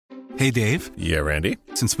Hey, Dave. Yeah, Randy.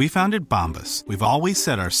 Since we founded Bombas, we've always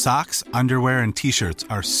said our socks, underwear, and T-shirts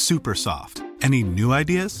are super soft. Any new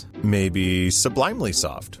ideas? Maybe sublimely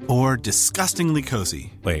soft. Or disgustingly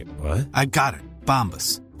cozy. Wait, what? I got it.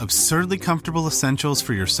 Bombas. Absurdly comfortable essentials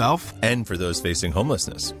for yourself and for those facing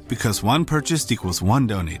homelessness. Because one purchased equals one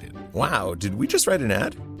donated. Wow, did we just write an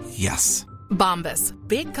ad? Yes. Bombas.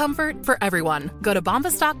 Big comfort for everyone. Go to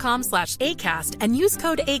bombas.com/ACAST and use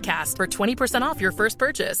code ACAST for 20% off your first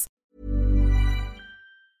purchase.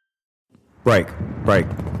 Break.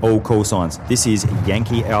 All call signs. This is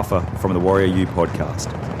Yankee Alpha from the Warrior U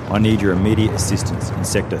podcast. I need your immediate assistance in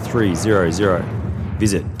Sector 300.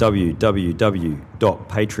 Visit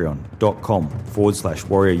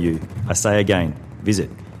www.patreon.com/warrior. I say again, visit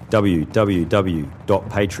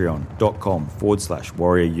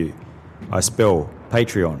www.patreon.com/warrior. I spell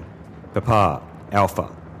Patreon, Papa, Alpha,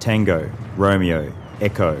 Tango, Romeo,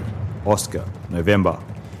 Echo, Oscar, November.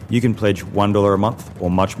 You can pledge $1 a month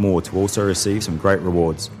or much more to also receive some great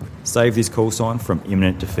rewards. Save this call sign from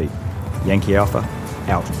imminent defeat. Yankee Alpha,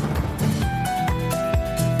 out.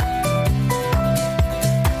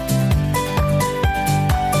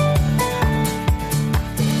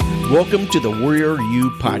 Welcome to the Warrior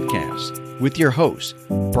U podcast with your host,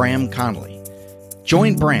 Bram Connolly.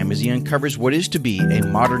 Join Bram as he uncovers what is to be a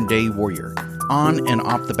modern-day warrior on and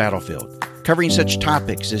off the battlefield, covering such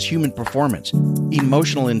topics as human performance,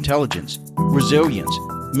 emotional intelligence, resilience,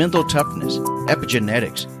 mental toughness,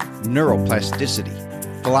 epigenetics, neuroplasticity,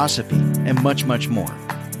 philosophy, and much, much more.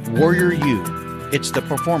 Warrior U, it's the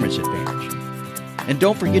performance advantage. And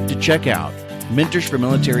don't forget to check out Mentors for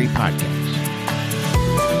Military podcast.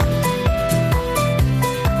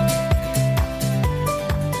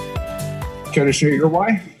 Care to share your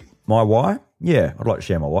why? My why? Yeah, I'd like to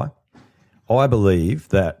share my why. I believe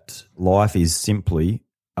that life is simply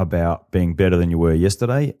about being better than you were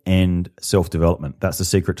yesterday and self-development. That's the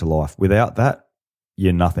secret to life. Without that,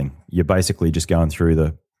 you're nothing. You're basically just going through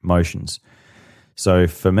the motions. So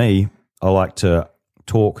for me, I like to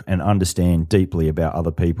talk and understand deeply about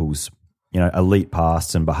other people's, elite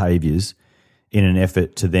pasts and behaviors in an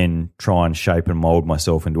effort to then try and shape and mold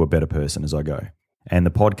myself into a better person as I go. And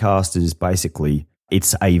the podcast is basically,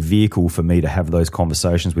 it's a vehicle for me to have those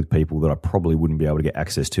conversations with people that I probably wouldn't be able to get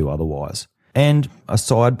access to otherwise. And a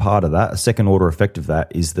side part of that, a second order effect of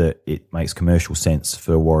that, is that it makes commercial sense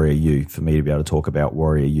for Warrior U, for me to be able to talk about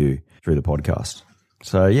Warrior U through the podcast.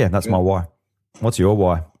 So yeah, that's my why. What's your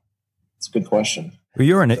why? It's a good question. Well,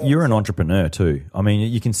 you're an entrepreneur too. I mean,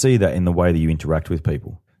 you can see that in the way that you interact with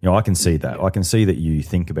people. I can see that. I can see that you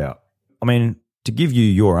think about. I mean, to give you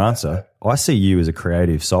your answer, I see you as a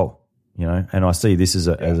creative soul, and I see this as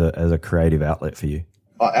a creative outlet for you.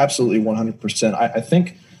 Absolutely, 100%. I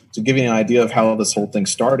think to give you an idea of how this whole thing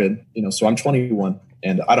started, so I'm 21,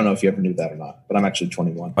 and I don't know if you ever knew that or not, but I'm actually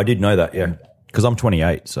 21. I did know that, yeah, because I'm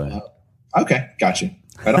 28. So okay, got you.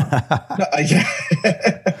 Right on.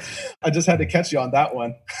 I just had to catch you on that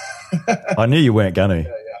one. I knew you weren't gonna.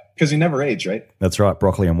 Yeah, because you never age, right? That's right,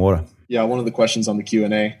 broccoli and water. Yeah, one of the questions on the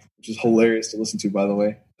Q&A, which is hilarious to listen to, by the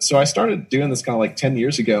way. So I started doing this kind of like 10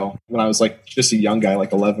 years ago when I was like just a young guy,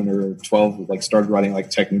 like 11 or 12, like started writing like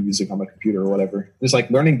techno music on my computer or whatever. It's like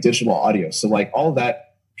learning digital audio. So like all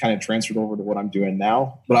that kind of transferred over to what I'm doing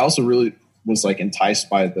now. But I also really was like enticed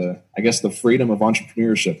by the freedom of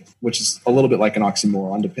entrepreneurship, which is a little bit like an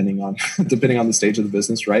oxymoron depending on the stage of the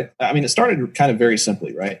business, right? I mean, it started kind of very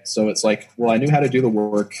simply, right? So it's like, well, I knew how to do the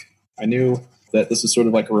work. I knew that this was sort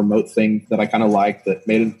of like a remote thing that I kind of liked, that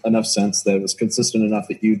made enough sense, that it was consistent enough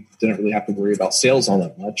that you didn't really have to worry about sales all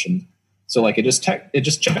that much. And so like it just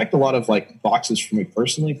checked a lot of like boxes for me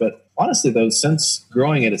personally. But honestly though, since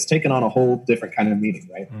growing it's taken on a whole different kind of meaning,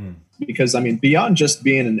 right? Because I mean, beyond just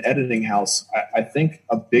being an editing house, I think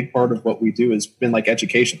a big part of what we do has been like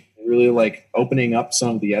education, really like opening up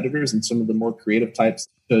some of the editors and some of the more creative types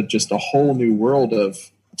to just a whole new world of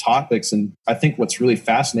topics. And I think what's really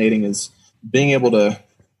fascinating is being able to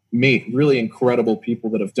meet really incredible people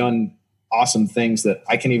that have done awesome things that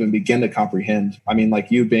I can't even begin to comprehend. I mean, like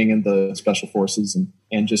you being in the special forces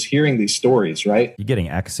and just hearing these stories, right? You're getting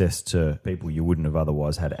access to people you wouldn't have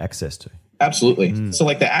otherwise had access to. Absolutely. So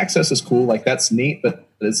like the access is cool. Like that's neat, but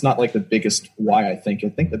it's not like the biggest why, I think. I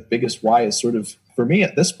think the biggest why is sort of, for me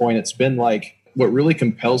at this point, it's been like what really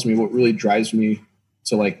compels me, what really drives me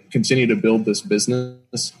to like continue to build this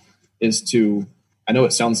business is to, I know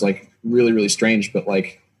it sounds like really, really strange, but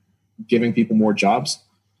like giving people more jobs.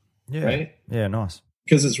 Yeah. Right? Yeah, nice.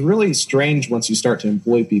 Because it's really strange once you start to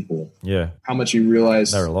employ people. Yeah. How much you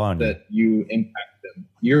realize they rely on that you impact them.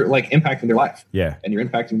 You're like impacting their life. Yeah. And you're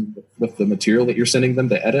impacting with the material that you're sending them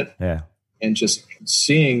to edit. Yeah. And just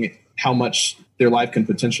seeing how much their life can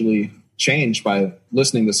potentially change by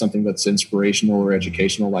listening to something that's inspirational or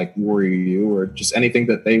educational, like Warrior U, or just anything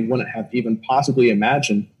that they wouldn't have even possibly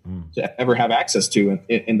imagined to ever have access to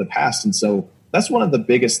in the past. And so that's one of the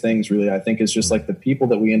biggest things, really, I think, is just like the people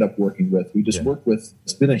that we end up working with. We just work with,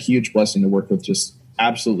 it's been a huge blessing to work with just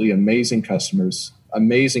absolutely amazing customers,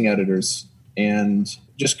 amazing editors, and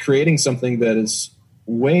just creating something that is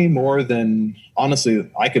way more than, honestly,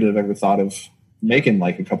 I could have ever thought of making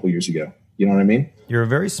like a couple years ago. You know what I mean? You're a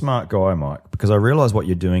very smart guy, Mike, because I realize what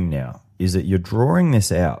you're doing now is that you're drawing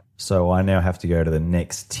this out. So I now have to go to the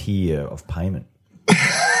next tier of payment.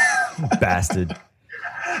 Bastard.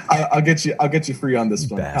 I'll get you free on this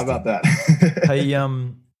one. Bastard. How about that? Hey,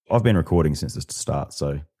 I've been recording since the start,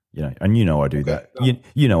 so you know, and I do that.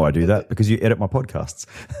 You know I do that because you edit my podcasts.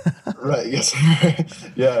 Right. Yes.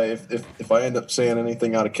 Yeah. If I end up saying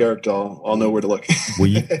anything out of character, I'll know where to look. Well,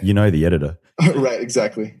 you know the editor. Right.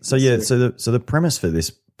 Exactly. So yeah. So the premise for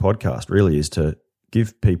this podcast really is to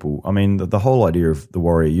give people. I mean, the whole idea of the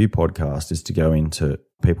Warrior U podcast is to go into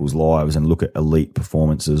people's lives and look at elite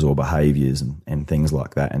performances or behaviors and things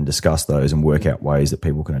like that, and discuss those and work out ways that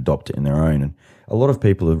people can adopt it in their own. And a lot of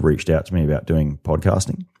people have reached out to me about doing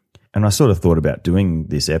podcasting. And I sort of thought about doing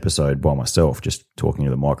this episode by myself, just talking to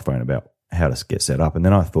the microphone about how to get set up. And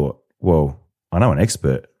then I thought, well, I know an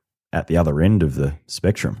expert at the other end of the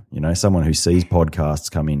spectrum, you know, someone who sees podcasts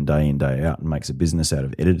come in, day out, and makes a business out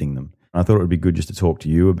of editing them. And I thought it would be good just to talk to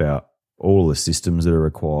you about all the systems that are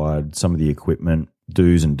required, some of the equipment,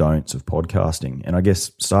 do's and don'ts of podcasting. And I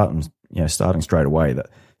guess starting straight away, that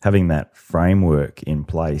having that framework in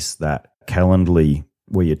place, that Calendly,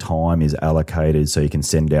 where your time is allocated so you can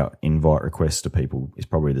send out invite requests to people, is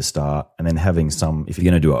probably the start. And then having some, if you're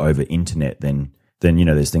going to do it over internet, then you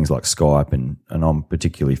know, there's things like Skype, and I'm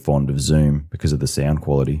particularly fond of Zoom because of the sound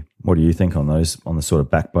quality. What do you think on the sort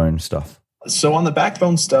of backbone stuff? So on the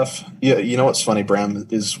backbone stuff, yeah, you know what's funny, Bram,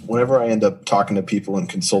 is whenever I end up talking to people and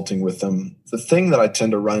consulting with them, the thing that I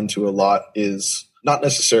tend to run into a lot is not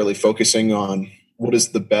necessarily focusing on what is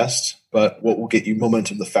the best, but what will get you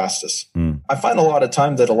momentum the fastest. I find a lot of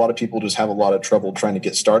time that a lot of people just have a lot of trouble trying to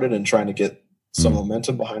get started and trying to get some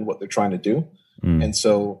momentum behind what they're trying to do. And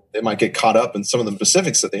so they might get caught up in some of the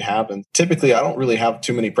specifics that they have. And typically I don't really have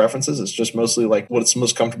too many preferences. It's just mostly like what's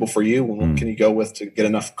most comfortable for you and what can you go with to get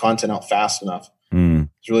enough content out fast enough.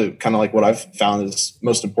 It's really kind of like what I've found is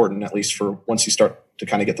most important, at least for once you start to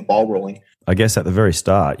kind of get the ball rolling. I guess at the very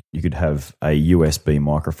start, you could have a USB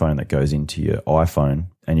microphone that goes into your iPhone,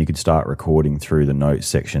 and you could start recording through the notes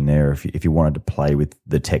section there if you wanted to play with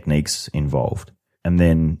the techniques involved. And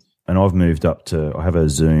I've moved up to, I have a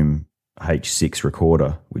Zoom H6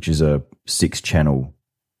 recorder, which is a 6-channel,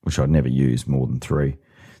 which I'd never use more than 3.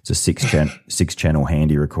 It's a 6-channel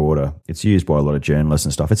handy recorder. It's used by a lot of journalists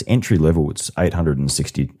and stuff. It's entry level. It's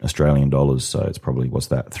 860 Australian dollars. So it's probably, what's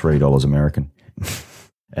that, $3 American.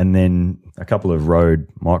 And then a couple of Rode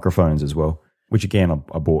microphones as well, which again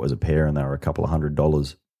I bought as a pair, and they were a couple of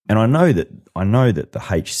 $100. And I know that the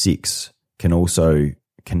H6 can also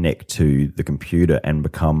connect to the computer and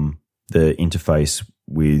become the interface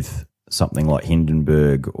with something like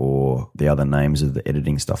Hindenburg, or the other names of the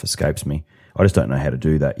editing stuff escapes me. I just don't know how to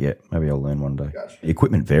do that yet. Maybe I'll learn one day. Gotcha. The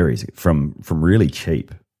equipment varies from really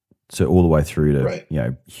cheap to all the way through to you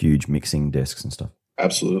know, huge mixing desks and stuff.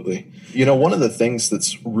 Absolutely. You know, one of the things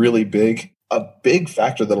that's really big, a big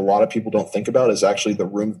factor that a lot of people don't think about is actually the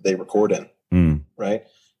room that they record in, right?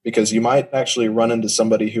 Because you might actually run into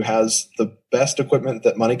somebody who has the best equipment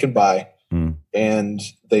that money can buy, and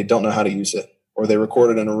they don't know how to use it, or they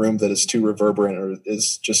record it in a room that is too reverberant or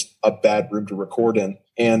is just a bad room to record in.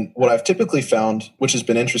 And what I've typically found, which has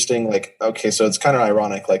been interesting, like, okay, so it's kind of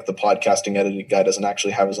ironic, like the podcasting editing guy doesn't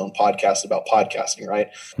actually have his own podcast about podcasting, right?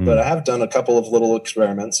 But I have done a couple of little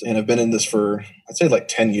experiments and have been in this for, I'd say like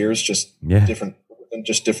 10 years, just different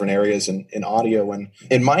areas in audio. And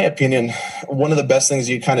in my opinion, one of the best things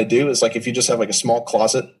you kind of do is like, if you just have like a small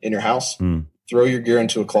closet in your house, throw your gear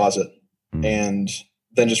into a closet and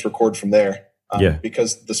then just record from there.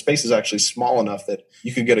 Because the space is actually small enough that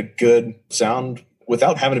you could get a good sound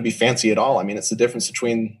without having to be fancy at all. I mean, it's the difference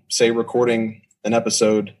between, say, recording an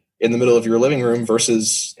episode in the middle of your living room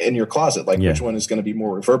versus in your closet. Like, which one is going to be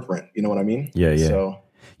more reverberant? You know what I mean? Yeah. So,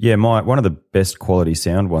 yeah, one of the best quality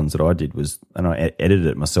sound ones that I did was, and I edited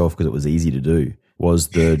it myself because it was easy to do, was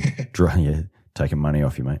the taking money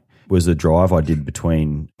off you, mate. Was the drive I did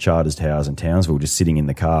between Charters Towers and Townsville, just sitting in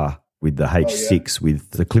the car with the H6 with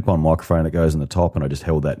the clip-on microphone that goes on the top, and I just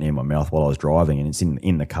held that near my mouth while I was driving, and it's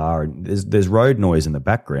in the car. And there's road noise in the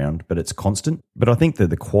background, but it's constant. But I think that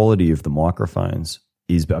the quality of the microphones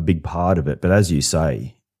is a big part of it. But as you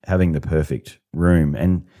say, having the perfect room.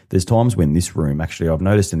 And there's times when this room, actually, I've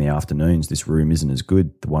noticed in the afternoons, this room isn't as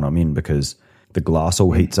good, the one I'm in, because the glass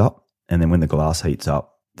all heats up. And then when the glass heats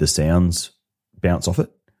up, the sounds bounce off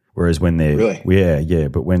it. Whereas when they're, really?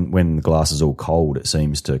 But when the glass is all cold, it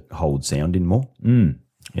seems to hold sound in more.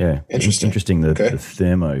 Yeah. Interesting the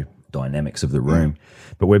thermodynamics of the room.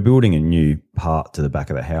 But we're building a new part to the back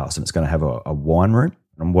of the house, and it's going to have a wine room.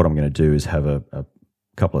 And what I'm going to do is have a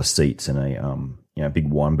couple of seats and a big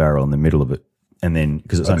wine barrel in the middle of it. And then,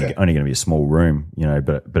 because it's only going to be a small room,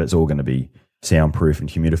 but it's all going to be soundproof and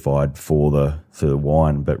humidified for the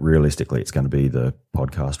wine. But realistically, it's going to be the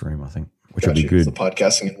podcast room, I think, which will be good. The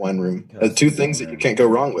podcasting and wine room. Two things that you can't go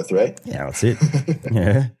wrong with, right? Yeah, that's it.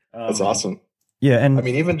 Yeah. That's awesome. Yeah, and I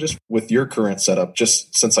mean, even just with your current setup,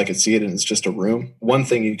 just since I could see it and it's just a room, one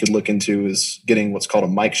thing you could look into is getting what's called a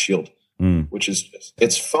mic shield, which is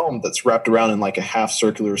it's foam that's wrapped around in like a half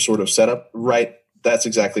circular sort of setup. Right, that's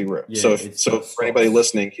exactly right. Yeah, so for anybody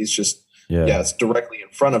listening, he's just it's directly in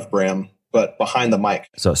front of Bram, but behind the mic.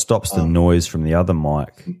 So it stops the noise from the other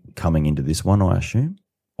mic coming into this one, I assume,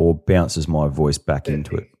 or bounces my voice back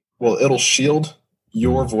into it. Well, it'll shield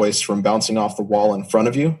your voice from bouncing off the wall in front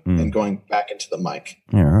of you and going back into the mic.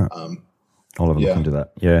 Yeah, right. I'll have a look into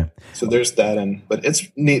that. Yeah. So there's that, but it's a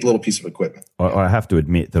neat little piece of equipment. I have to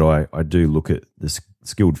admit that I do look at the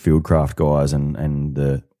skilled fieldcraft guys and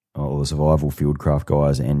the survival fieldcraft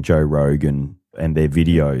guys and Joe Rogan and their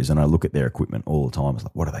videos, and I look at their equipment all the time. It's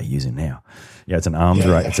like, what are they using now? Yeah, it's an arms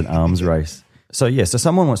race. It's an arms race. So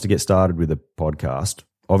someone wants to get started with a podcast.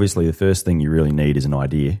 Obviously, the first thing you really need is an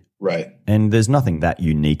idea. Right. And there's nothing that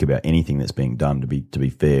unique about anything that's being done, to be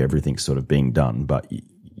fair. Everything's sort of being done, but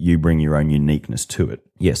you bring your own uniqueness to it.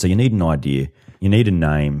 Yeah, so you need an idea, you need a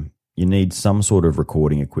name, you need some sort of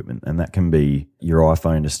recording equipment, and that can be your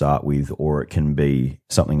iPhone to start with, or it can be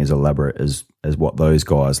something as elaborate as what those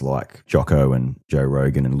guys like Jocko and Joe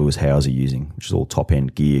Rogan and Lewis Howes are using, which is all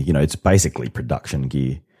top-end gear. It's basically production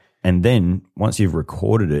gear. And then once you've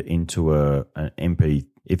recorded it into an MP,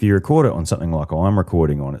 if you record it on something like I'm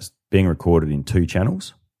recording on, it's being recorded in 2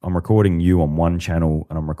 channels. I'm recording you on one channel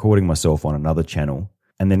and I'm recording myself on another channel.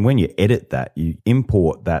 And then when you edit that, you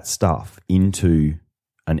import that stuff into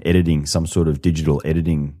some sort of digital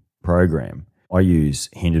editing program. I use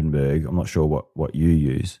Hindenburg. I'm not sure what you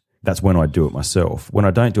use. That's when I do it myself. When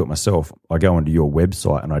I don't do it myself, I go onto your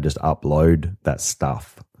website and I just upload that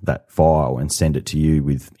stuff, that file, and send it to you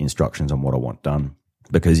with instructions on what I want done.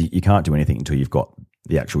 Because you can't do anything until you've got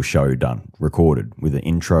the actual show done, recorded with an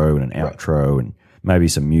intro and an outro and maybe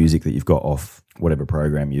some music that you've got off whatever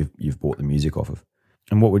program you've bought the music off of.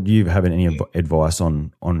 And what would you have any advice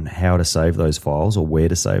on how to save those files or where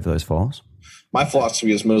to save those files? My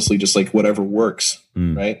philosophy is mostly just like whatever works,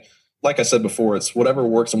 right? Like I said before, it's whatever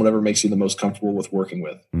works and whatever makes you the most comfortable with working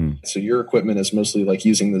with. So your equipment is mostly like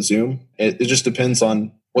using the Zoom. It just depends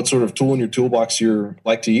on what sort of tool in your toolbox you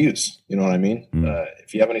like to use. You know what I mean?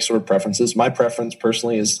 If you have any sort of preferences, my preference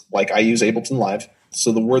personally is like I use Ableton Live.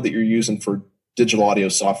 So the word that you're using for digital audio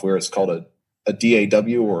software is called a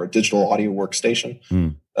DAW, or a digital audio workstation.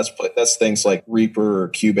 That's things like Reaper or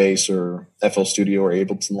Cubase or FL Studio or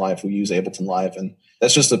Ableton Live. We use Ableton Live, and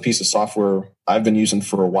that's just a piece of software I've been using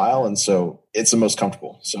for a while, and so it's the most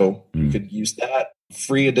comfortable. So you could use that.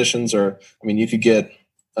 Free editions you could get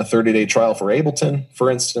a 30-day trial for Ableton, for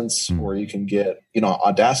instance, or you can get,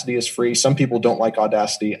 Audacity is free. Some people don't like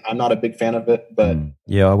Audacity. I'm not a big fan of it, but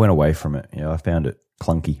yeah, I went away from it. Yeah, I found it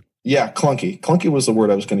clunky. Yeah, clunky. Clunky was the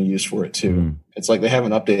word I was going to use for it too. It's like they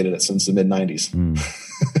haven't updated it since the mid-90s.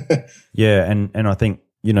 Yeah, and I think,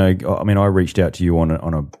 I reached out to you on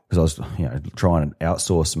a because I was trying to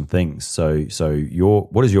outsource some things. So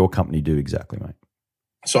what does your company do exactly, mate?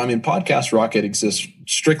 So Podcast Rocket exists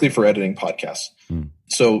strictly for editing podcasts.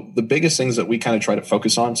 So the biggest things that we kind of try to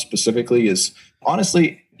focus on specifically is,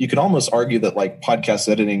 honestly, you could almost argue that like podcast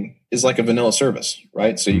editing is like a vanilla service,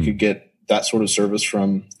 right? So you could get that sort of service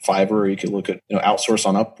from Fiverr, or you could look at outsource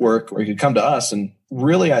on Upwork, or you could come to us. And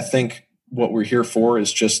really, I think what we're here for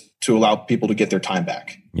is just to allow people to get their time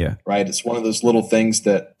back. Yeah. Right. It's one of those little things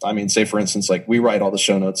that, say, for instance, like we write all the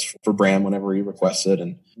show notes for Bram whenever he requests it.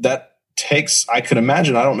 And that takes, I could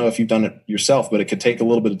imagine, I don't know if you've done it yourself, but it could take a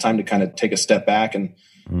little bit of time to kind of take a step back and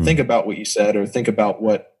think about what you said, or think about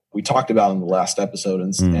what we talked about in the last episode,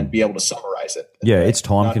 and be able to summarize it. Yeah. It's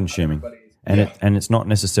time consuming. And it's not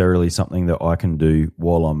necessarily something that I can do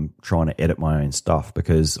while I'm trying to edit my own stuff,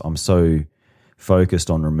 because I'm so focused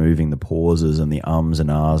on removing the pauses and the ums and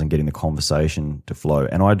ahs and getting the conversation to flow.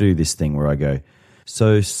 And I do this thing where I go,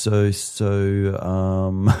 so,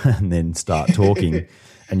 and then start talking.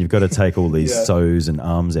 and you've got to take all these so's and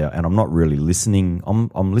ums out, and I'm not really listening.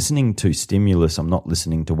 I'm listening to stimulus. I'm not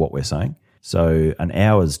listening to what we're saying. So an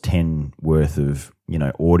hour's 10 worth of,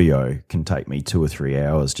 audio can take me 2 or 3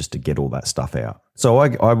 hours just to get all that stuff out. So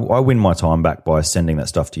I win my time back by sending that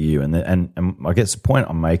stuff to you. And I guess the point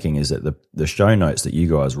I'm making is that the show notes that you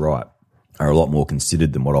guys write are a lot more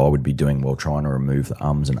considered than what I would be doing while trying to remove the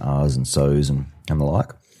ums and ahs and so's and the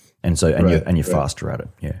like. And so, you're faster at it.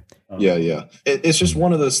 Yeah. Yeah. It's just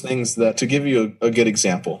one of those things that, to give you a good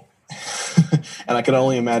example, and I can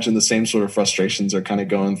only imagine the same sort of frustrations are kind of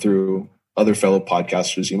going through other fellow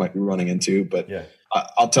podcasters you might be running into. But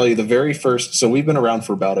I'll tell you the very first, so we've been around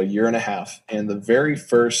for about 1.5 years, and the very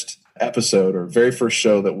first episode or very first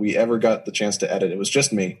show that we ever got the chance to edit, it was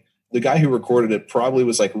just me. The guy who recorded it probably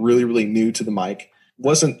was like really, really new to the mic,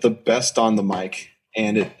 wasn't the best on the mic.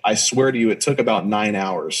 And I swear to you, it took about 9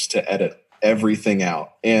 hours to edit everything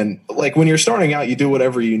out. And like when you're starting out, you do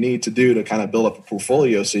whatever you need to do to kind of build up a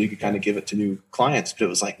portfolio so you can kind of give it to new clients. But it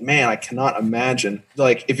was like, man, I cannot imagine,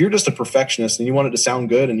 like, if you're just a perfectionist and you want it to sound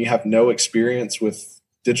good and you have no experience with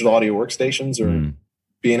digital audio workstations or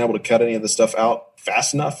being able to cut any of the stuff out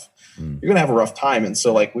fast enough, you're going to have a rough time. And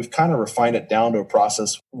so like we've kind of refined it down to a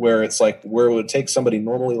process where it's like where it would take somebody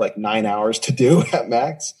normally like 9 hours to do at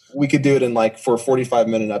max, we could do it in like, for a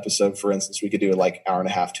 45-minute episode, for instance, we could do it like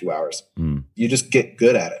 1.5 hours, 2 hours. You just get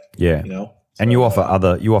good at it. Yeah. And you offer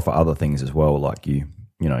other things as well. Like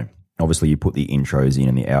obviously you put the intros in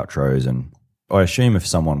and the outros. And I assume if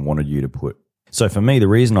someone wanted you to put, so for me, the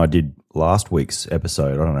reason I did last week's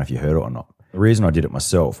episode, I don't know if you heard it or not, the reason I did it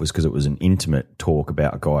myself was because it was an intimate talk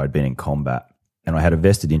about a guy who'd been in combat, and I had a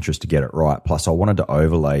vested interest to get it right. Plus, I wanted to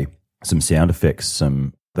overlay some sound effects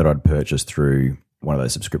that I'd purchased through one of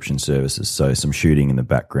those subscription services. So some shooting in the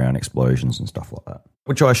background, explosions and stuff like that,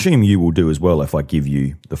 which I assume you will do as well if I give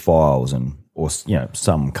you the files, or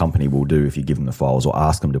some company will do if you give them the files, or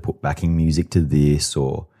ask them to put backing music to this.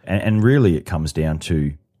 And really it comes down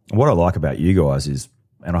to what I like about you guys is,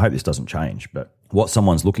 and I hope this doesn't change, but what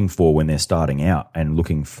someone's looking for when they're starting out and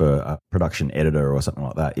looking for a production editor or something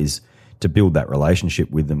like that is to build that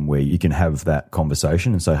relationship with them where you can have that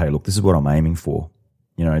conversation and say, hey, look, this is what I'm aiming for.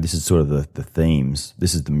 This is sort of the themes.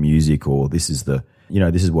 This is the music, or this is this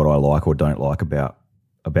is what I like or don't like about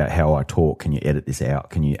how I talk. Can you edit this out?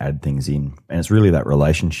 Can you add things in? And it's really that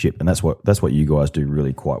relationship. And that's what you guys do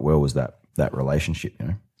really quite well, is that relationship,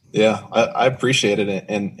 Yeah, I appreciate it,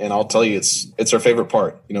 and I'll tell you, it's our favorite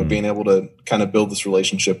part. Being able to kind of build this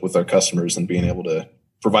relationship with our customers and being able to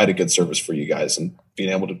provide a good service for you guys, and being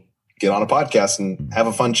able to get on a podcast and have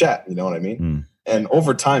a fun chat. You know what I mean? And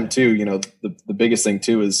over time too, the biggest thing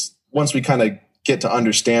too is once we kind of get to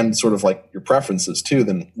understand sort of like your preferences too,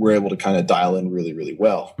 then we're able to kind of dial in really, really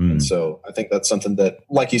well. And so I think that's something that,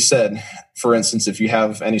 like you said, for instance, if you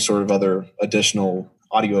have any sort of other additional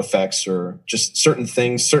audio effects or just certain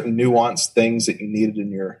things, certain nuanced things that you needed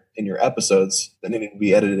in your episodes that needed to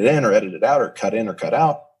be edited in or edited out or cut in or cut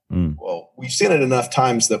out. Well, we've seen it enough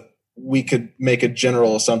times that we could make a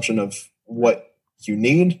general assumption of what you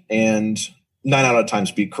need and 9 out of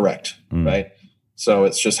times be correct. Right. So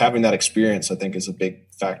it's just having that experience, I think, is a big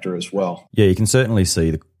factor as well. Yeah. You can certainly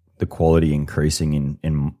see the quality increasing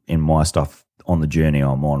in my stuff on the journey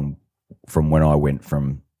I'm on, from when I went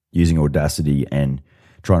from using Audacity and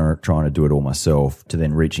trying to do it all myself, to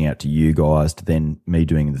then reaching out to you guys, to then me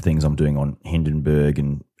doing the things I'm doing on Hindenburg,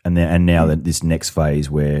 and now that this next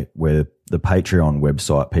phase where the Patreon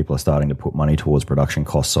website, people are starting to put money towards production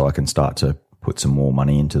costs, so I can start to put some more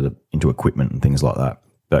money into equipment and things like that.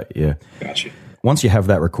 But yeah, gotcha. Once you have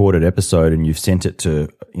that recorded episode and you've sent it to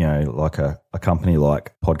like a company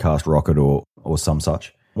like Podcast Rocket or some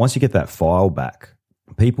such, once you get that file back,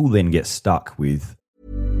 people then get stuck with.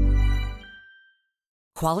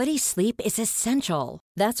 Quality sleep is essential.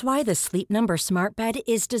 That's why the Sleep Number Smart Bed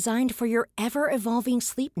is designed for your ever-evolving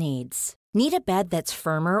sleep needs. Need a bed that's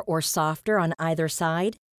firmer or softer on either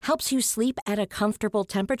side? Helps you sleep at a comfortable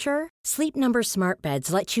temperature? Sleep Number Smart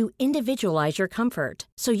Beds let you individualize your comfort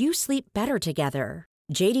so you sleep better together.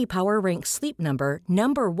 J.D. Power ranks Sleep Number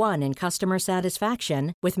number 1 in customer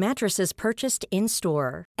satisfaction with mattresses purchased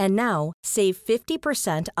in-store. And now, save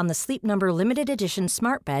 50% on the Sleep Number Limited Edition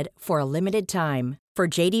Smart Bed for a limited time. For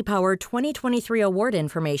J.D. Power 2023 award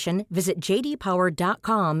information, visit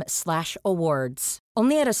jdpower.com/awards.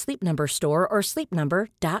 Only at a Sleep Number store or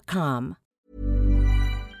sleepnumber.com.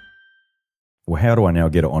 Well, how do I now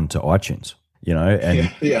get it onto iTunes?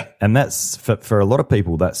 And that's for a lot of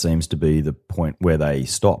people, that seems to be the point where they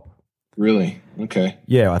stop. Really? Okay.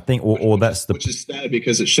 Yeah, I think, or that's the which is sad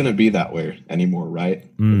because it shouldn't be that way anymore, right?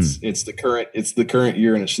 It's the current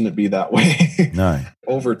year, and it shouldn't be that way. no.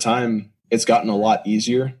 Over time, it's gotten a lot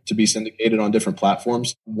easier to be syndicated on different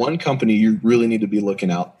platforms. One company you really need to be looking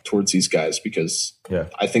out towards these guys because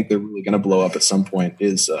I think they're really going to blow up at some point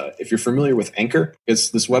is if you're familiar with Anchor,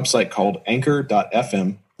 it's this website called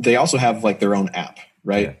anchor.fm. They also have like their own app,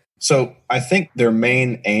 right? Yeah. So I think their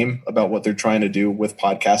main aim about what they're trying to do with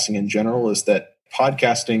podcasting in general is that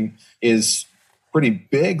podcasting is pretty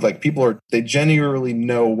big. Like they genuinely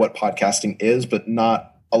know what podcasting is, but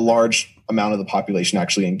not a large amount of the population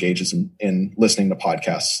actually engages in listening to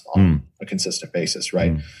podcasts on a consistent basis,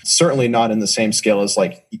 right? Certainly not in the same scale as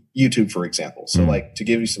like YouTube, for example. So like to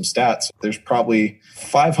give you some stats, there's probably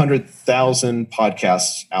 500,000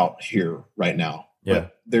 podcasts out here right now. Yeah.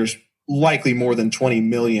 But there's likely more than 20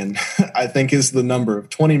 million, I think is the number of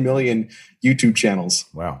 20 million YouTube channels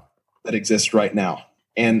that exist right now.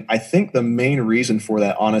 And I think the main reason for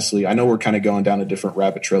that, honestly, I know we're kind of going down a different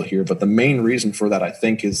rabbit trail here, but the main reason for that, I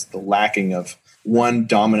think, is the lacking of one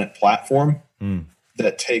dominant platform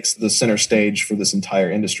that takes the center stage for this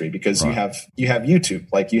entire industry. Because you have YouTube,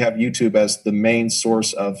 like you have YouTube as the main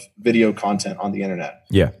source of video content on the internet.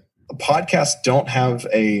 Yeah, podcasts don't have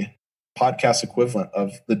a podcast equivalent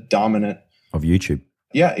of the dominant of YouTube.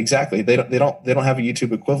 Yeah, exactly. They don't have a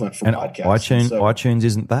YouTube equivalent for podcasts. iTunes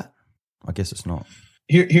isn't that? I guess it's not.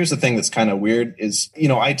 Here's the thing that's kind of weird is,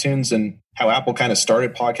 iTunes and how Apple kind of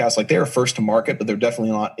started podcasts, like they are first to market, but they're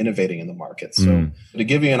definitely not innovating in the market. So to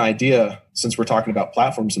give you an idea, since we're talking about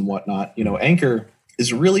platforms and whatnot, Anchor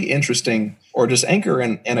is really interesting, or just Anchor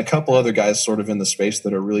and a couple other guys sort of in the space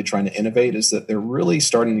that are really trying to innovate, is that they're really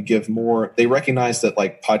starting to give more. They recognize that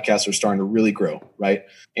like podcasts are starting to really grow, right?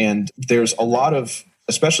 And there's a lot of,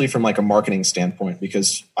 especially from like a marketing standpoint,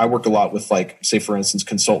 because I work a lot with like, say for instance,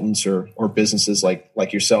 consultants or businesses like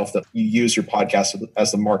yourself that you use your podcast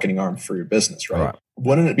as the marketing arm for your business, right?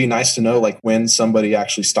 Wouldn't it be nice to know like when somebody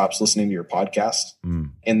actually stops listening to your podcast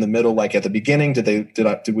in the middle, like at the beginning,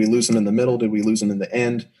 did we lose them in the middle? Did we lose them in the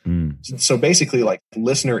end? So basically like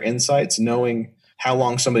listener insights, knowing how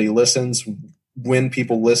long somebody listens, when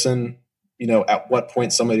people listen, at what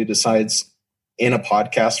point somebody decides in a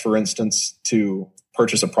podcast, for instance, to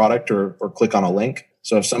purchase a product or click on a link.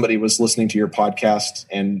 So if somebody was listening to your podcast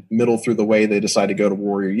and middle through the way they decide to go to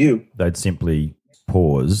Warrior U, they'd simply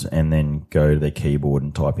pause and then go to their keyboard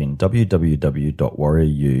and type in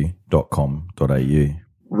www.warrioru.com.au.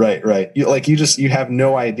 Right. You have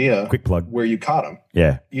no idea. Quick plug. Where you caught them.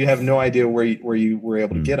 Yeah. You have no idea where you were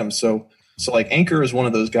able to get them. So like Anchor is one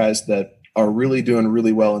of those guys that are really doing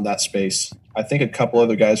really well in that space. I think a couple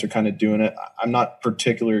other guys are kind of doing it. I'm not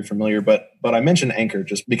particularly familiar, but I mentioned Anchor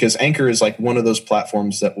just because Anchor is like one of those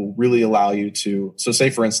platforms that will really allow you to. So say,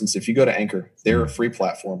 for instance, if you go to Anchor, they're a free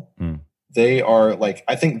platform. They are like,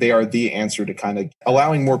 I think they are the answer to kind of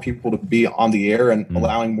allowing more people to be on the air and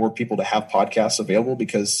allowing more people to have podcasts available,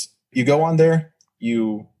 because you go on there,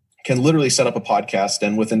 you can literally set up a podcast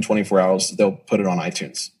and within 24 hours, they'll put it on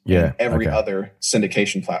iTunes. Yeah. Every other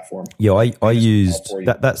syndication platform. Yeah. I used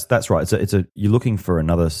that. That's right. You're looking for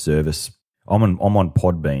another service. I'm on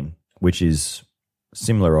Podbean, which is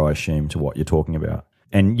similar, I assume, to what you're talking about.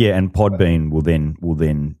 And Podbean will then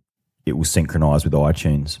it will synchronize with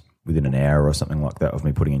iTunes within an hour or something like that of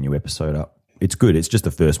me putting a new episode up. It's good. It's just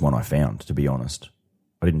the first one I found, to be honest.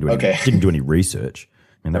 I didn't do any research.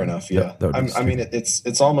 Fair enough. Yeah. I mean,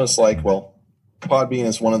 it's almost like, well, Podbean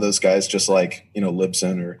is one of those guys, just like,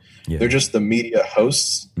 Libsyn, or they're just the media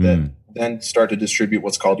hosts that then start to distribute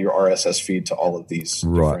what's called your RSS feed to all of these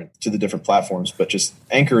to the different platforms. But just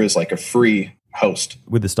Anchor is like a free host.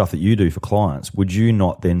 With the stuff that you do for clients, would you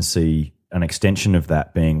not then see an extension of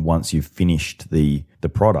that being, once you've finished the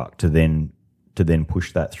product, to then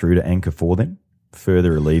push that through to Anchor for them,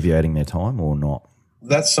 further alleviating their time, or not?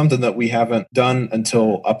 That's something that we haven't done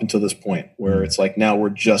up until this point, where it's like now we're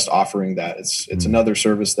just offering that. It's another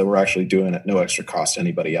service that we're actually doing at no extra cost to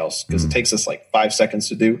anybody else, because it takes us like 5 seconds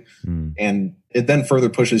to do. And it then further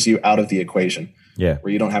pushes you out of the equation. Yeah.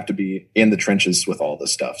 Where you don't have to be in the trenches with all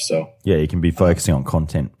this stuff. So yeah, you can be focusing on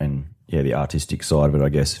content and the artistic side of it, I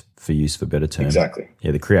guess, for use for better term. Exactly.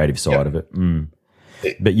 Yeah, the creative side of it.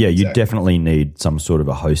 But yeah, you definitely need some sort of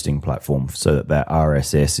a hosting platform so that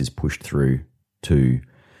RSS is pushed through to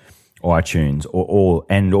iTunes,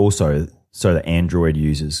 and also so that Android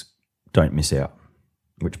users don't miss out,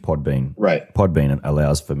 which Podbean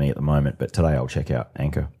allows for me at the moment. But today I'll check out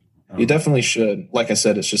Anchor. You definitely should. Like I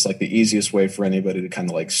said, it's just like the easiest way for anybody to kind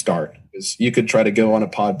of like start. Because you could try to go on a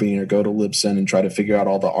Podbean or go to Libsyn and try to figure out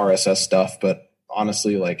all the RSS stuff, but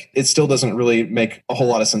honestly, like it still doesn't really make a whole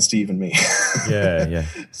lot of sense to even me. Yeah.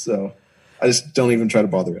 So I just don't even try to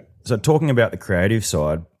bother it. So talking about the creative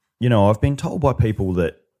side, I've been told by people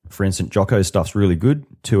that, for instance, Jocko's stuff's really good.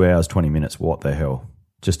 2 hours, 20 minutes. What the hell?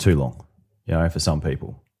 Just too long. For some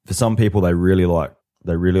people. For some people, they really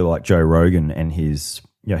like Joe Rogan and his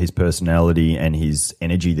personality and his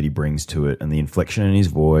energy that he brings to it, and the inflection in his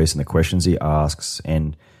voice and the questions he asks,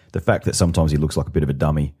 and the fact that sometimes he looks like a bit of a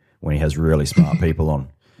dummy when he has really smart people on,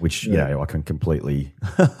 which I can completely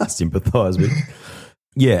sympathise with.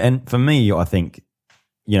 Yeah, and for me, I think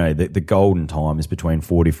the golden time is between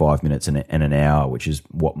 45 minutes and an hour, which is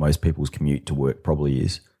what most people's commute to work probably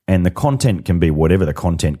is. And the content can be whatever the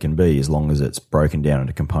content can be, as long as it's broken down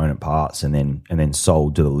into component parts and then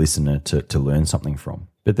sold to the listener to learn something from.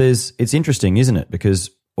 But it's interesting, isn't it? Because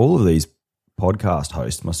all of these podcast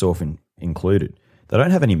hosts, myself included, they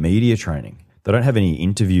don't have any media training. They don't have any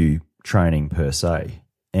interview training per se.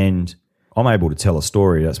 And I'm able to tell a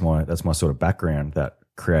story. That's my sort of background, that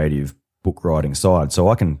creative book writing side. So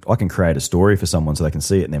I can create a story for someone so they can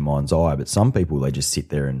see it in their mind's eye. But some people, they just sit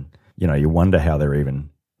there and you wonder how they're even,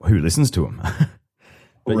 who listens to them.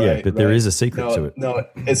 But there is a secret to it. No,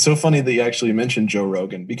 it's so funny that you actually mentioned Joe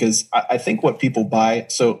Rogan, because I think what people buy,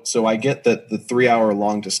 so I get that the 3-hour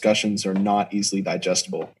long discussions are not easily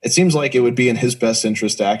digestible. It seems like it would be in his best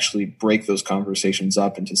interest to actually break those conversations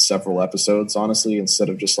up into several episodes, honestly, instead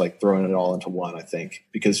of just like throwing it all into one, I think,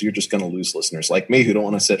 because you're just going to lose listeners like me who don't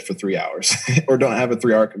want to sit for 3 hours or don't have a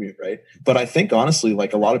 3-hour commute, right? But I think honestly,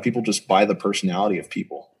 like a lot of people just buy the personality of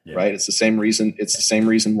people, right? It's the same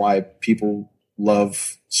reason why people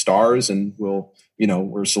love stars and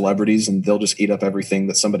we're celebrities, and they'll just eat up everything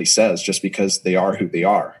that somebody says just because they are who they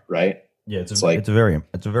are, right? Yeah, it's a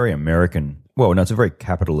very American. Well, no, it's a very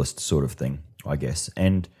capitalist sort of thing, I guess.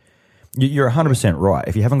 And you're 100% right.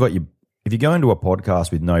 If you go into a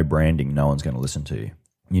podcast with no branding, no one's going to listen to you.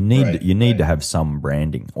 You need to have some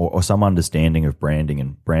branding or some understanding of branding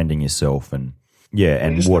and branding yourself and. Yeah,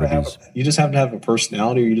 and what it is. You just have to have a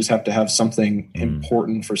personality, or you just have to have something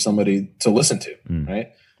important for somebody to listen to,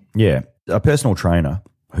 right? Yeah, a personal trainer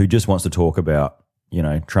who just wants to talk about,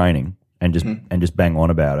 training and just bang on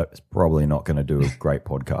about it is probably not going to do a great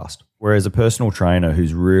podcast. Whereas a personal trainer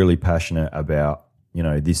who's really passionate about,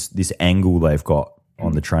 this angle they've got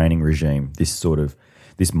on the training regime, this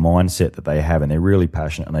mindset that they have, and they're really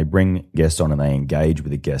passionate, and they bring guests on and they engage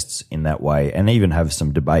with the guests in that way, and even have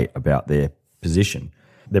some debate about their position,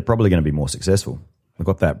 they're probably going to be more successful. They've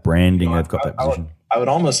got that branding, they've got that position. I would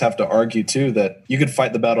almost have to argue too that you could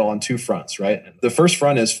fight the battle on two fronts, right? The first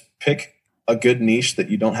front is pick a good niche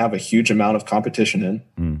that you don't have a huge amount of competition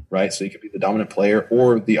in, right? So you could be the dominant player,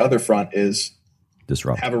 or the other front is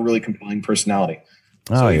disrupt. Have a really compelling personality.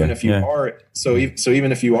 So even if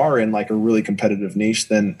you are in like a really competitive niche,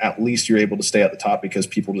 then at least you're able to stay at the top because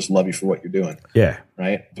people just love you for what you're doing. Yeah.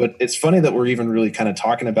 Right. But it's funny that we're even really kind of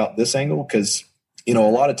talking about this angle because, a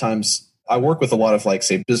lot of times I work with a lot of like,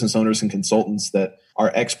 say, business owners and consultants that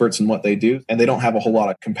are experts in what they do, and they don't have a whole lot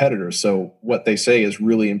of competitors. So what they say is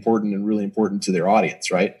really important to their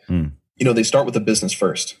audience. Right. They start with the business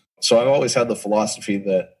first. So I've always had the philosophy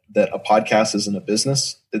that a podcast isn't a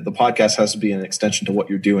business. The podcast has to be an extension to what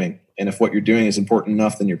you're doing. And if what you're doing is important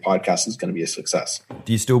enough, then your podcast is going to be a success.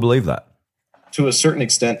 Do you still believe that? To a certain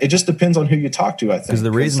extent. It just depends on who you talk to, I think. Because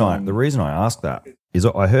the reason I ask that is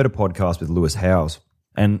I heard a podcast with Lewis Howes,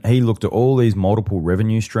 and he looked at all these multiple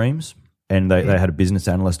revenue streams, and they had a business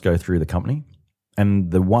analyst go through the company.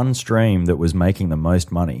 And the one stream that was making the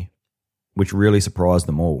most money, which really surprised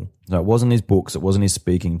them all. So it wasn't his books, it wasn't his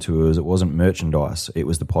speaking tours, it wasn't merchandise, it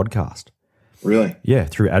was the podcast. Really? Yeah,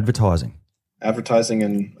 through advertising. Advertising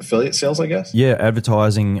and affiliate sales, I guess? Yeah,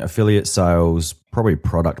 advertising, affiliate sales, probably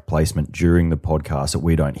product placement during the podcast that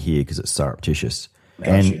we don't hear because it's surreptitious.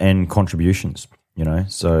 And contributions,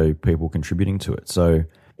 so people contributing to it. So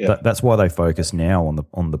that's why they focus now on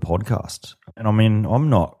the podcast. And I mean,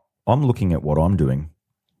 I'm looking at what I'm doing.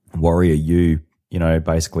 Warrior U,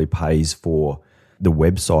 basically pays for the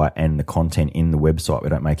website and the content in the website. We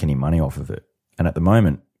don't make any money off of it. And at the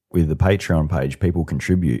moment, with the Patreon page, people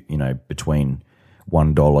contribute, between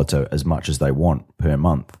 $1 to as much as they want per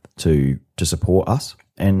month to support us.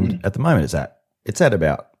 And at the moment, it's at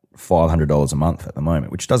about $500 a month at the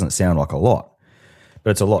moment, which doesn't sound like a lot,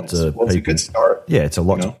 but it's a lot to people. It's a good start. Yeah, it's a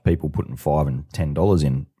lot to people putting $5 and $10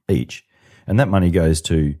 in each. And that money goes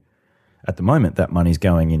to, at the moment, that money's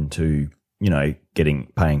going into,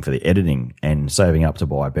 paying for the editing and saving up to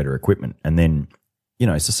buy better equipment. And then,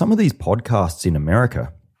 so some of these podcasts in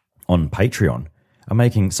America on Patreon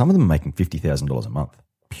some of them are making $50,000 a month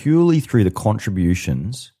purely through the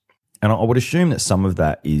contributions And I would assume that some of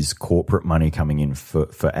that is corporate money coming in for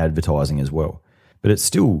advertising as well. But it's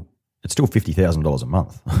still $50,000 a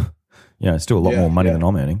month. It's still a lot more money than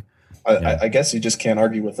I'm earning. I guess you just can't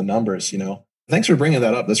argue with the numbers, Thanks for bringing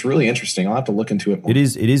that up. That's really interesting. I'll have to look into it more. It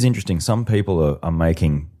is interesting. Some people are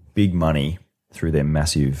making big money through their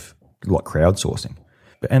massive crowdsourcing.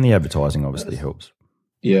 And the advertising obviously helps.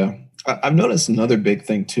 Yeah. I've noticed another big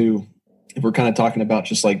thing too, if we're kind of talking about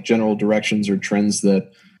just like general directions or trends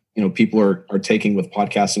that, people are taking with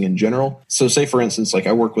podcasting in general. So say, for instance, like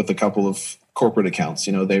I work with a couple of corporate accounts,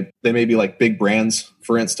 they may be like big brands,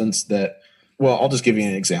 for instance, I'll just give you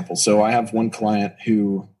an example. So I have one client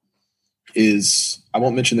who I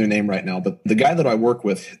won't mention their name right now, but the guy that I work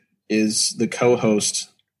with is the co-host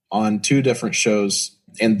on 2 different shows.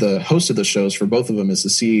 And the host of the shows for both of them is the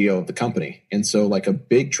CEO of the company. And so like a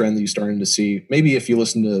big trend that you're starting to see, maybe if you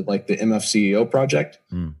listen to like the MF CEO project,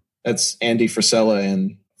 that's Andy Frisella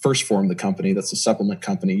and First Form, the company, that's a supplement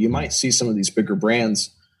company. You might see some of these bigger brands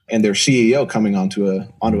and their CEO coming onto a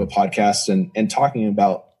podcast and talking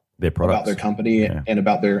about their products, about their company and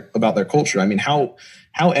about their culture. I mean, how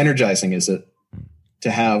energizing is it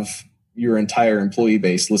to have your entire employee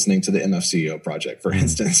base listening to the MF CEO project, for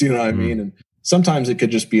instance? You know what I mean? And sometimes it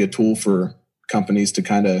could just be a tool for companies to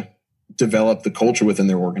kind of develop the culture within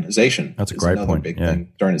their organization. That's a great point. Big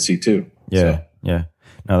thing starting to see too. Yeah, yeah.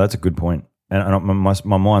 No, that's a good point. And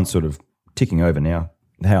my mind's sort of ticking over now.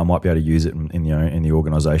 How I might be able to use it in the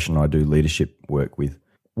organisation I do leadership work with.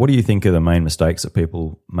 What do you think are the main mistakes that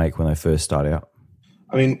people make when they first start out?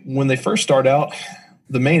 I mean, when they first start out,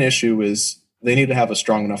 the main issue is they need to have a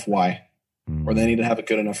strong enough why, or they need to have a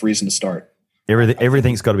good enough reason to start.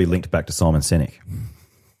 Everything's got to be linked back to Simon Sinek.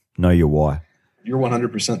 Know your why. You're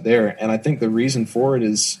 100% there. And I think the reason for it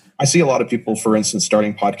is I see a lot of people, for instance,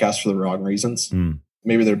 starting podcasts for the wrong reasons.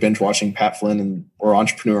 Maybe they're binge watching Pat Flynn or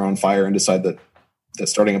Entrepreneur on Fire and decide that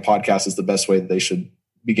starting a podcast is the best way that they should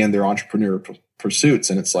begin their entrepreneur pursuits.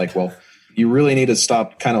 And it's like, well, you really need to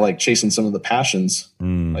stop kind of like chasing some of the passions,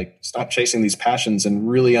 like stop chasing these passions and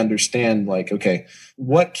really understand like, okay,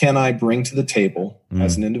 what can I bring to the table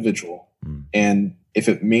as an individual? And if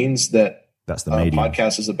it means that that's the medium.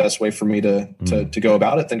 Podcast is the best way for me to go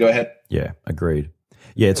about it, then go ahead. Yeah, agreed.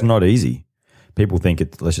 Yeah, it's not easy. People think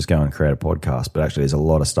let's just go and create a podcast, but actually there's a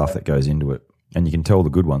lot of stuff that goes into it, and you can tell the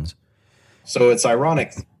good ones. So it's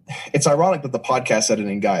ironic. It's ironic that the podcast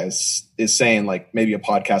editing guy is saying like maybe a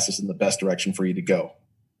podcast isn't the best direction for you to go,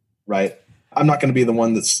 right? I'm not going to be the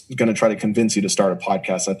one that's going to try to convince you to start a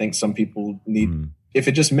podcast. I think some people need, if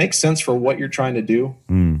it just makes sense for what you're trying to do,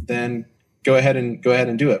 then go ahead and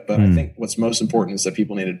do it. But I think what's most important is that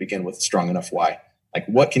people need to begin with a strong enough why. Like,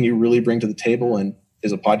 what can you really bring to the table, and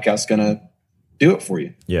is a podcast going to do it for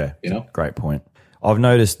you? Yeah, great point. I've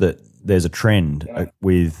noticed that there's a trend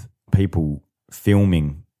with people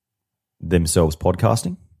filming themselves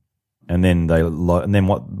podcasting, and then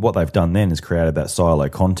what they've done then is created that silo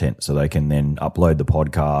content, so they can then upload the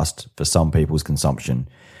podcast for some people's consumption,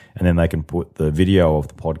 and then they can put the video of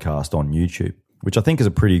the podcast on YouTube, which I think is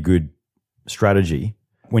a pretty good strategy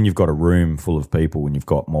when you've got a room full of people and you've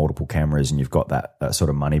got multiple cameras and you've got that sort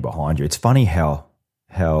of money behind you. It's funny how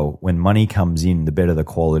when money comes in, the better the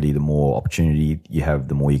quality, the more opportunity you have,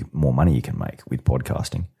 the more money you can make with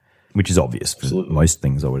podcasting, which is obvious for most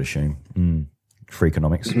things, I would assume.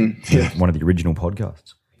 Freakonomics, one of the original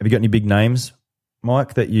podcasts. Have you got any big names,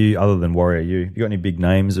 Mike, that other than Warrior U, have you got any big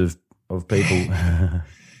names of people?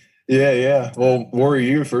 Yeah. Well,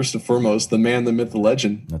 Warrior U, first and foremost, the man, the myth, the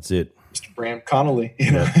legend. That's it. Mr. Bram Connolly.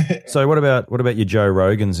 So what about your Joe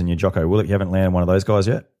Rogans and your Jocko Willink? You haven't landed one of those guys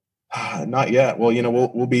yet? Not yet. Well,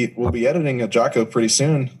 we'll be editing a Jocko pretty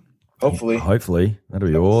soon. Hopefully. That'll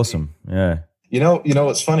be awesome. Yeah. You know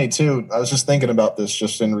what's funny too? I was just thinking about this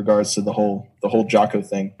just in regards to the whole Jocko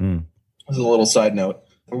thing. As a little side note,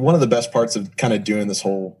 one of the best parts of kind of doing this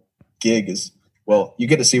whole gig is, well, you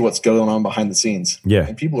get to see what's going on behind the scenes. Yeah.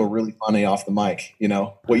 And people are really funny off the mic.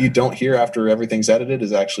 What you don't hear after everything's edited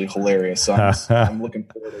is actually hilarious. So I'm looking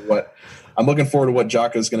forward to what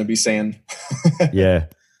Jocko's going to be saying. Yeah.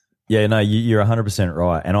 Yeah, no, you're 100%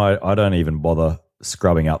 right. And I don't even bother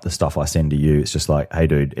scrubbing up the stuff I send to you. It's just like, hey,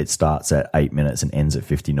 dude, it starts at 8 minutes and ends at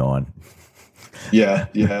 59. Yeah.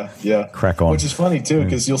 Crack on. Which is funny too,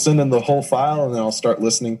 because you'll send in the whole file and then I'll start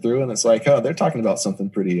listening through, and it's like, oh, they're talking about something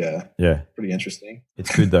pretty interesting.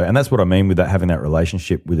 It's good though. And that's what I mean with that, having that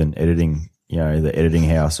relationship with an editing, the editing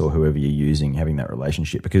house or whoever you're using, having that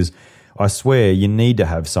relationship. Because I swear you need to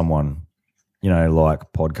have someone,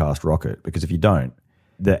 like Podcast Rocket, because if you don't,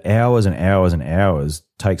 the hours and hours and hours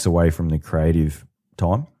takes away from the creative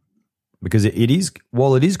time. because it is,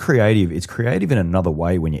 while it is creative, it's creative in another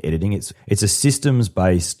way when you're editing. It's a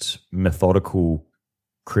systems-based, methodical,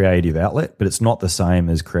 creative outlet, but it's not the same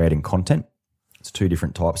as creating content. It's two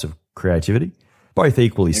different types of creativity, both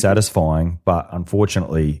equally satisfying, but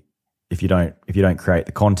unfortunately, if you don't create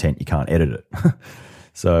the content, you can't edit it.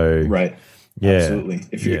 So right. Yeah, absolutely.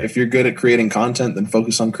 If you're good at creating content, then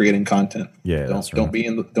focus on creating content. Yeah, don't be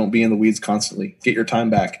in the weeds constantly. Get your time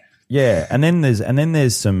back. Yeah, and then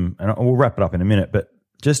there's some, and we'll wrap it up in a minute, but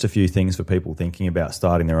just a few things for people thinking about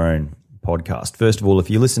starting their own podcast. First of all, if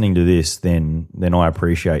you're listening to this, then I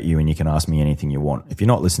appreciate you, and you can ask me anything you want. If you're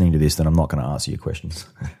not listening to this, then I'm not going to ask you questions.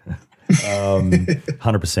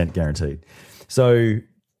 100% guaranteed. So,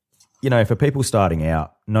 for people starting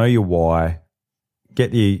out, know your why.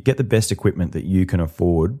 Get the best equipment that you can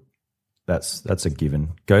afford. That's a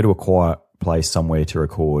given. Go to a quiet place somewhere to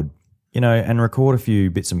record, and record a few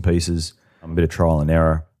bits and pieces, a bit of trial and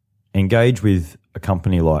error. Engage with a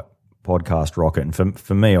company like Podcast Rocket, and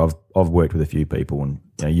for me, I've worked with a few people, and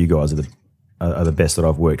you guys are the best that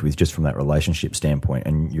I've worked with just from that relationship standpoint,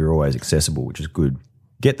 and you're always accessible, which is good.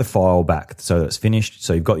 Get the file back so that it's finished.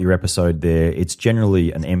 So you've got your episode there. It's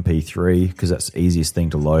generally an MP3 because that's the easiest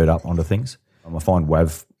thing to load up onto things. I find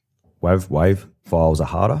WAV files are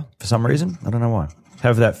harder for some reason. I don't know why.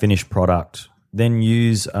 Have that finished product. Then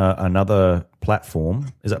use another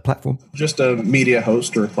platform. Is that platform? Just a media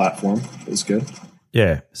host or a platform is good.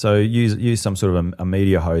 Yeah. So use some sort of a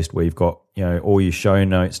media host where you've got all your show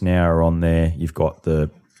notes now are on there. You've got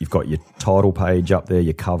your title page up there,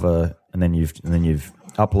 your cover, and then you've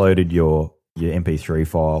uploaded your MP3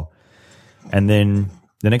 file, and then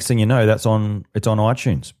the next thing you know, it's on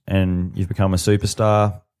iTunes, and you've become a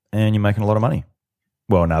superstar, and you're making a lot of money.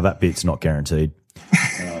 Well, no, that bit's not guaranteed.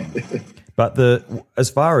 But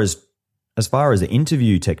as far as the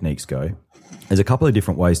interview techniques go, there's a couple of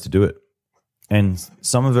different ways to do it, and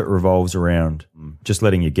some of it revolves around just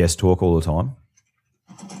letting your guest talk all the time.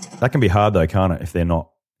 That can be hard though, can't it? If they're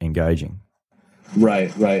not engaging.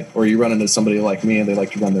 Right. Or you run into somebody like me, and they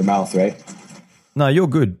like to run their mouth, right? No, you're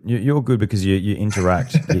good. You're good because you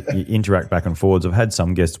interact. you interact back and forwards. I've had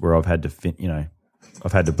some guests where I've had to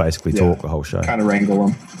I've had to basically talk the whole show. Kind of wrangle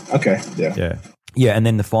them. Okay. Yeah. Yeah. And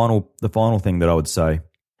then the final thing that I would say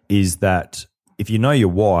is that if you know your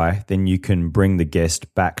why, then you can bring the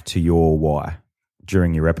guest back to your why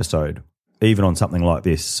during your episode, even on something like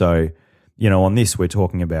this. So, on this we're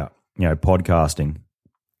talking about podcasting,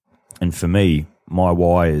 and for me, my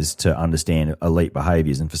why is to understand elite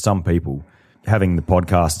behaviors, and for some people, having the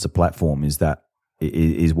podcast as a platform is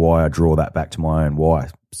why I draw that back to my own why.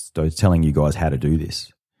 So telling you guys how to do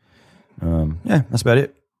this. That's about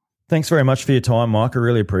it. Thanks very much for your time, Mike. I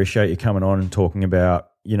really appreciate you coming on and talking about,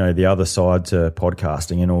 the other side to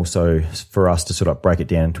podcasting, and also for us to sort of break it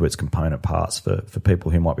down into its component parts for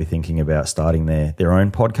people who might be thinking about starting their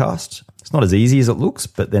own podcast. It's not as easy as it looks,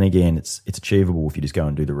 but then again, it's achievable if you just go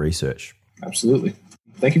and do the research. Absolutely.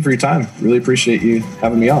 Thank you for your time. Really appreciate you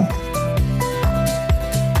having me on.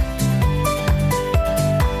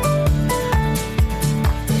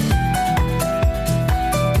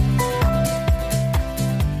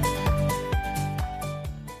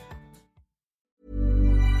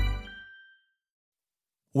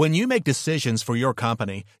 When you make decisions for your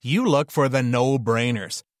company, you look for the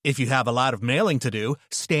no-brainers. If you have a lot of mailing to do,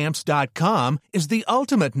 Stamps.com is the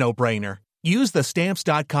ultimate no-brainer. Use the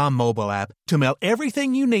Stamps.com mobile app to mail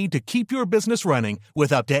everything you need to keep your business running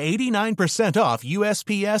with up to 89% off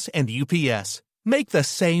USPS and UPS. Make the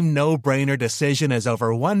same no-brainer decision as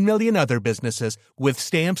over 1 million other businesses with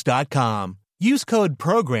Stamps.com. Use code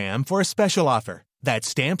PROGRAM for a special offer. That's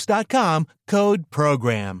Stamps.com, code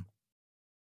PROGRAM.